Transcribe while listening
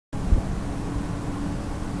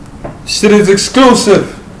Shit is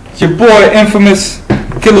exclusive. It's your boy Infamous,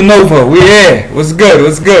 Killah Nova. We here. What's good?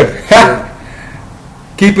 What's good?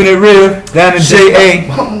 Keeping it real. Down in JA.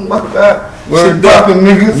 Word up,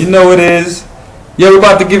 niggas. You know it is. Yeah, we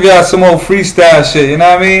about to give y'all some old freestyle shit. You know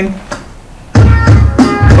what I mean?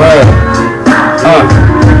 Word.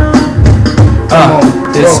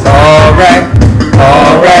 It's alright.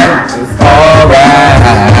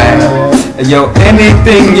 Yo,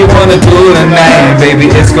 anything you wanna do tonight, baby,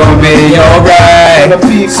 it's gonna be alright.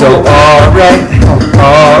 So alright,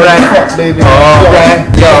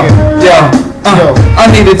 I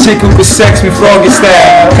need a chick who can sex me froggy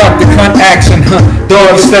style, cock the cunt action,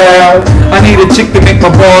 doggy style. I need a chick to make my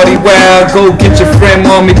body wild, go get your friend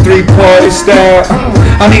on me 3-party style.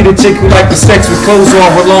 I need a chick who like the sex with clothes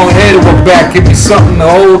on, with long hair to her back, give me something to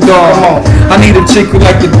hold on. I need a chick who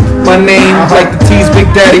like my name, like the tease Big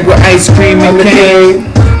Daddy with ice cream and cane.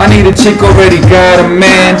 I need a chick already got a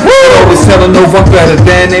man, always telling no one better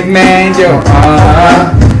than it, man.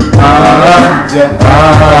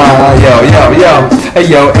 Hey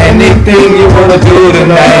yo, anything you wanna do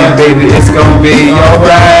tonight, baby, it's gonna be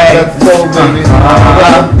alright.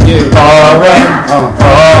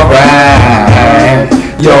 Alright.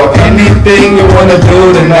 Yo, anything you wanna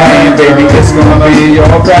do tonight, baby, it's gonna be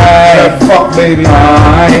alright. Fuck, baby.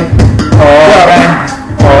 Alright.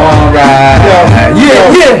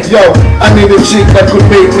 Yo, I need a chick that could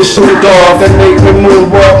make me shoot off, that make me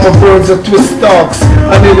moonwalk, my birds are twist stalks.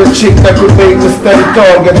 I need a chick that could make me stand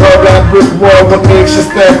tall, get her that brick wall, but makes she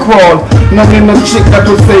stand crawl. No need no chick that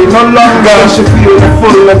will say no longer, she feel the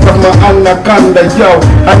fullness of my anaconda. Yo,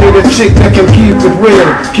 I need a chick that can keep it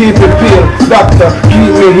real, keep it pure. Doctor,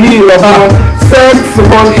 keep me healer,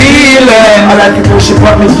 sexual healing. I like it when she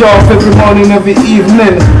brought me off every morning, every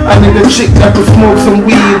evening. I need a chick that could smoke some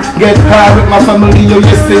weed, get high with my family, yo,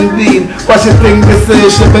 yes indeed. What you think they say,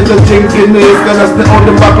 she better drinking this, cause that's the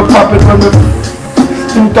only bottle popping from the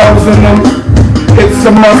 2000. It's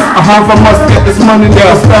a must, I must get this money,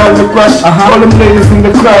 nigga style to crush. All them ladies in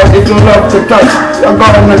the crowd, they don't love to touch. I'm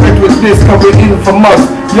gonna get with this, cause we infamous.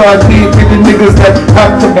 Y'all deep with the niggas that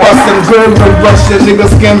have to bust, and girls and rush, and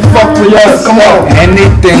niggas can't fuck with us, come on.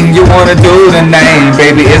 Anything you wanna do tonight,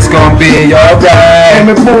 baby, it's gonna be alright.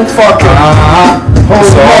 And we both fucking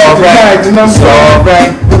It's alright, it's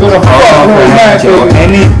alright. We're gonna fuck all night, yo,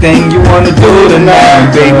 anything you wanna do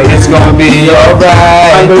tonight, baby, it's gonna be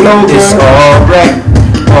alright. It's alright.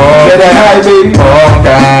 Alright,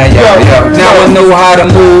 now I know how to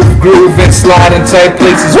move, groove, and slide in tight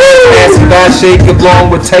places. Ass and die shake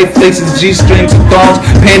along with tight places, G-strings and thongs,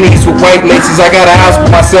 panties with white laces. I got a house for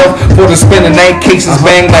myself for the spend the night cases,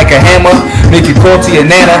 bang like a hammer, make you call to your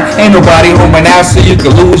nana. Ain't nobody home right now, so you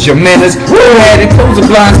could lose your manners. Had it, close the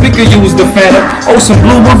blinds, we could use the phantom. Oh, some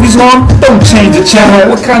blue movies on, don't change the channel.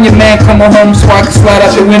 What kind of man coming home so I can slide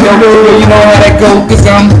out the window? You know how that go, cause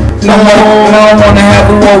I'm no more, and I don't wanna have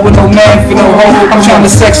a war with no man for no hoe. I'm trying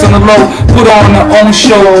to sex on the low, put on their own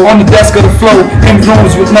show, on the desk of the flow, in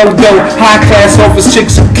rooms with no dough. High class office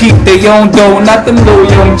chicks who keep their own dough, not them little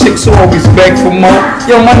young chicks who always beg for more.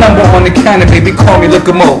 Yo, my number on the counter, baby, call me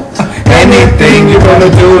Look-a-mo. Anything you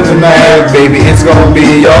wanna do tonight, baby, it's gonna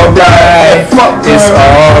be alright. It's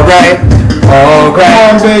alright,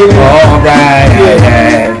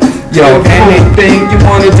 alright. Yo, anything you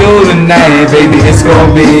wanna do tonight, baby, it's gonna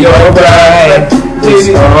be alright. It's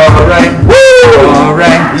alright,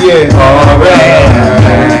 alright.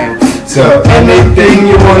 So anything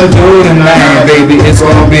you wanna do tonight, baby, it's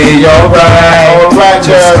gonna be alright.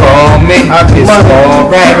 Just call me, it's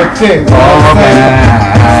alright, alright.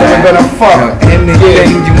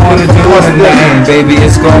 Anything you wanna do tonight, baby,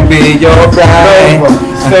 it's gonna be alright.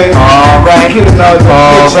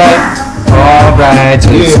 Alright,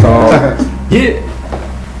 just call. Yeah.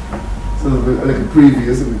 So like a preview,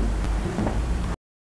 isn't it?